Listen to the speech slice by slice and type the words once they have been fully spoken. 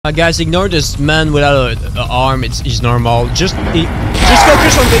Guys, ignore this man without an arm. He's normal. Just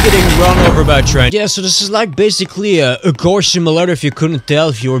focus on getting run over by a train. Yeah, so this is like basically a gore simulator. If you couldn't tell,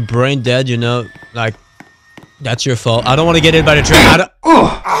 if you were brain dead, you know, like that's your fault. I don't want to get hit by the train.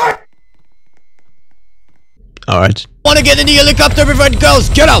 All right. Want to get in the helicopter before it goes?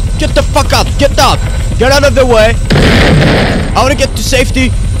 Get out! Get the fuck out! Get out! Get out of the way! I want to get to safety.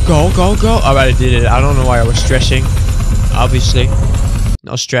 Go, go, go! All right, I did it. I don't know why I was stressing. Obviously.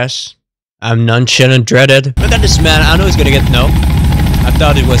 No stress. I'm nonchalant, dreaded. Look at this man. I know he's gonna get no. I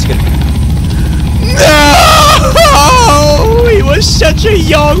thought it was gonna. No! He was such a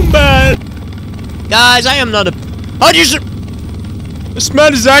young man. Guys, I am not a. How do you? This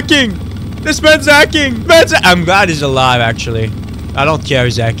man is hacking. This man's hacking. I'm glad he's alive. Actually, I don't care.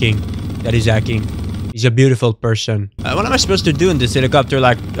 He's hacking. That he's hacking. He's a beautiful person. What am I supposed to do in this helicopter?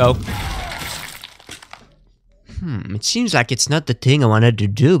 Like, oh. It seems like it's not the thing I wanted to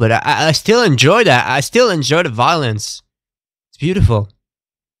do, but I still enjoy that. I still enjoy the violence. It's beautiful.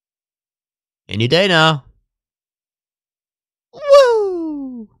 Any day now.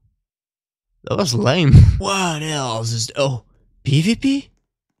 Woo! That was lame. What else is... Oh, PvP?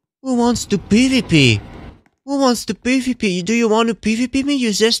 Who wants to PvP? Who wants to PvP? Do you want to PvP me, you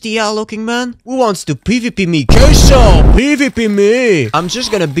SDL looking man? Who wants to PvP me? Queso! PvP me! I'm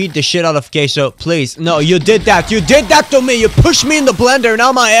just gonna beat the shit out of Queso, please. No, you did that. You did that to me. You pushed me in the blender.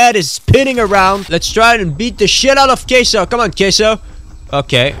 Now my head is spinning around. Let's try and beat the shit out of Queso. Come on, Queso.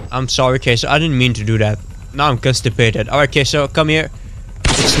 Okay, I'm sorry, Queso. I didn't mean to do that. Now I'm constipated. Alright, Queso, come here.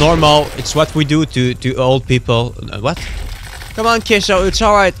 It's normal. It's what we do to old people. What? Come on, Queso. It's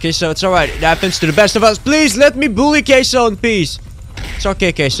alright, Queso. It's alright. It happens to the best of us. Please, let me bully Queso in peace. It's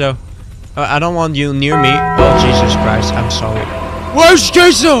okay, Queso. I don't want you near me. Oh, Jesus Christ. I'm sorry. Where's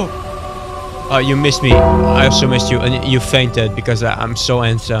Queso? Oh, you missed me. I also missed you. And you fainted because I'm so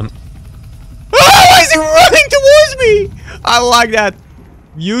handsome. Oh, why is he running towards me? I like that.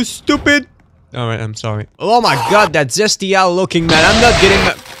 You stupid. Alright, I'm sorry. Oh my god, that SDL looking man. I'm not getting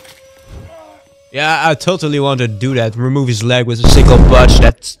that. Yeah, I totally want to do that. Remove his leg with a single punch.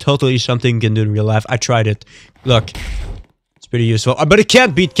 That's totally something you can do in real life. I tried it. Look. It's pretty useful. But it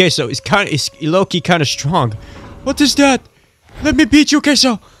can't beat Queso. It's low-key kind of strong. What is that? Let me beat you,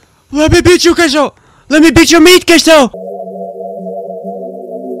 Queso. Let me beat you, Queso. Let me beat your meat, Queso.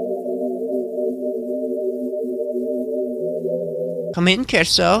 Come in,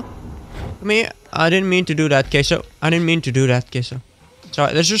 Queso. Come here. I didn't mean to do that, Queso. I didn't mean to do that, Queso.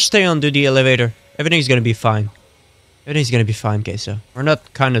 Sorry, let's just stay under the elevator. Everything's gonna be fine. Everything's gonna be fine, Queso. We're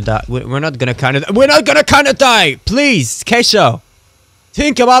not kinda die. We're not gonna kinda die! Please, Queso!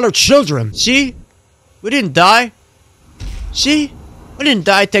 Think about our children. See? We didn't die. See? We didn't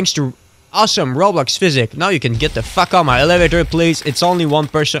die thanks to awesome Roblox physics. Now you can get the fuck on my elevator, please. It's only one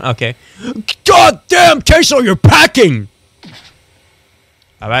person. Okay. God damn, Queso, you're packing!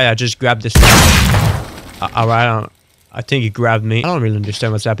 Alright, I just grabbed this. Alright, I think he grabbed me. I don't really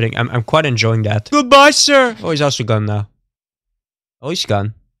understand what's happening. I'm quite enjoying that. Goodbye, sir! Oh, he's also gone now. Oh, he's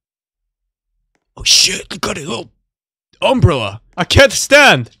gone. Oh, shit. Look at it, little umbrella. I can't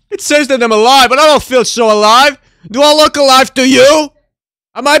stand. It says that I'm alive, but I don't feel so alive. Do I look alive to you?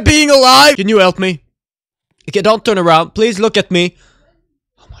 Am I being alive? Can you help me? Okay, don't turn around. Please look at me.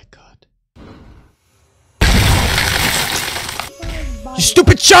 Oh, my God. You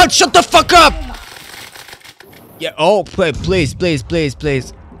stupid child! Shut the fuck up! Yeah, oh, please, please, please,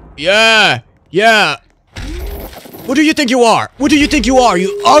 please. Yeah, yeah. What do you think you are? What do you think you are,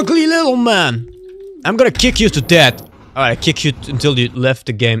 you ugly little man? I'm gonna kick you to death. Alright, I kick you until you left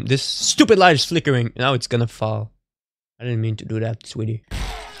the game. This stupid light is flickering. Now it's gonna fall. I didn't mean to do that, sweetie.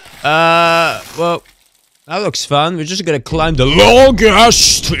 Well, that looks fun. We're just gonna climb the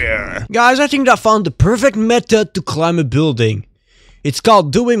longest stair. Guys, I think I found the perfect method to climb a building. It's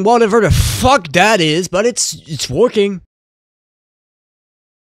called doing whatever the fuck that is, but it's working.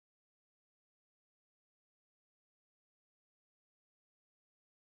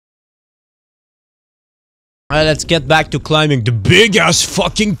 Alright, let's get back to climbing the big ass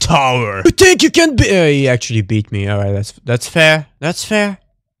fucking tower. You think you can be- he actually beat me. Alright, that's fair. That's fair.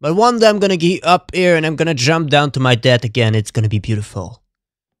 But one day I'm gonna get up here and I'm gonna jump down to my death again. It's gonna be beautiful.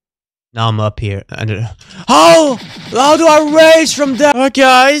 Now I'm up here. How do I raise from that? Alright,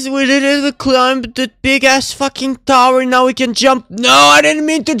 guys, we did it. We climbed the big ass fucking tower. Now we can jump. No, I didn't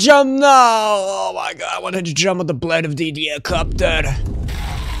mean to jump. No. Oh my god, I wanted to jump on the blade of the helicopter.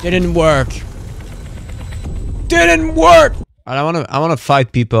 Didn't work. Didn't work. I wanna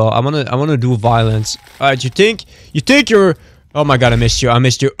fight people. I wanna do violence. Alright, you think you're? Oh my god, I missed you. I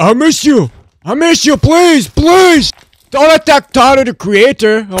missed you. I missed you. I missed you. Please, please. Don't attack Tyler, the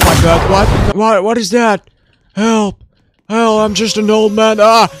creator. Oh my god, what? What is that? Help. Help, I'm just an old man.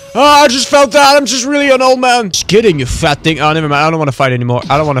 I just felt that. I'm just really an old man. Just kidding, you fat thing. Oh, never mind. I don't want to fight anymore.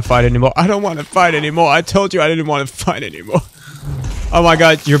 I don't want to fight anymore. I don't want to fight anymore. I told you I didn't want to fight anymore. Oh my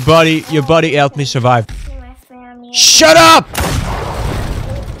god, your buddy helped me survive. Shut up!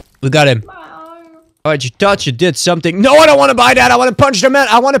 We got him. Alright, you thought you did something. No, I don't want to buy that. I want to punch the man.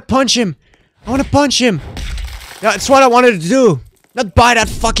 I want to punch him. I want to punch him. That's what I wanted to do. Not buy that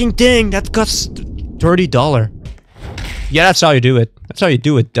fucking thing. That costs $30. Yeah, that's how you do it. That's how you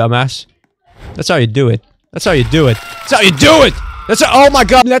do it, dumbass. That's how you do it. That's how you do it. That's how you do it! That's how— oh my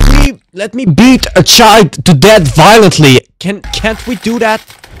god, let me beat a child to death violently. Can't we do that?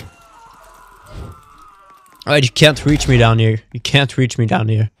 Alright, you can't reach me down here. You can't reach me down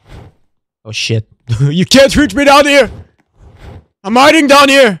here. Oh shit. You can't reach me down here! I'm hiding down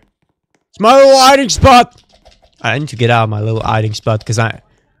here! It's my little hiding spot! I need to get out of my little hiding spot because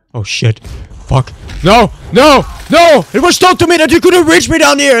oh shit. Fuck. No! No! No! It was told to me that you couldn't reach me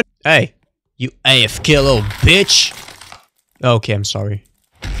down here! Hey. You AFK little bitch! Okay, I'm sorry.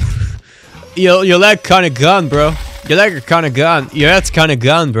 Your leg kinda gone, bro. Your leg are kinda gone. Your head's kinda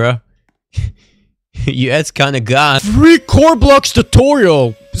gone, bro. Your head's kinda gone. 3 core blocks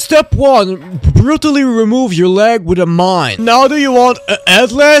tutorial. Step 1. Brutally remove your leg with a mine. Now do you want a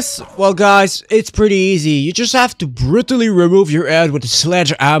headless? Well guys, it's pretty easy. You just have to brutally remove your head with a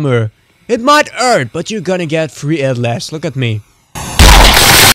sledgehammer. It might hurt, but you're gonna get 3 headless. Look at me.